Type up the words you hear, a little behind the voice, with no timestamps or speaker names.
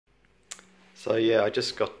So yeah, I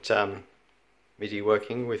just got MIDI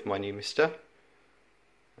working with my new MiSTer.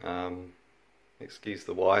 Excuse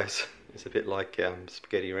the wires, it's a bit like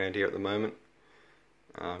spaghetti around here at the moment.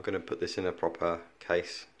 I'm going to put this in a proper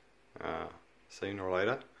case sooner or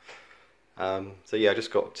later. So yeah, I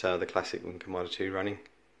just got the classic Wing Commander 2 running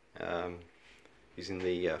using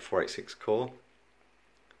the 486 core,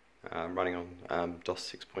 running on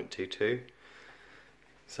DOS 6.22.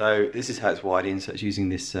 So this is how it's wired in. So it's using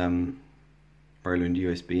this Roland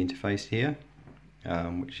USB interface here,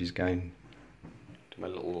 which is going to my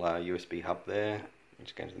little USB hub there, which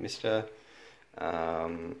is going to the MiSTer,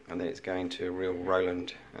 and then it's going to a real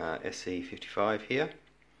Roland SC-55 here.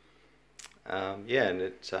 Yeah, and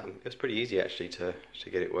it was pretty easy actually to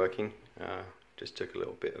get it working. Just took a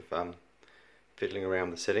little bit of fiddling around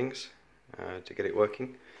the settings to get it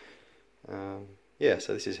working. Yeah,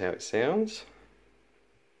 so this is how it sounds.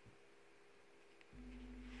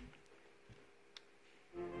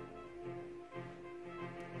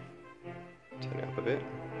 Turn it up a bit.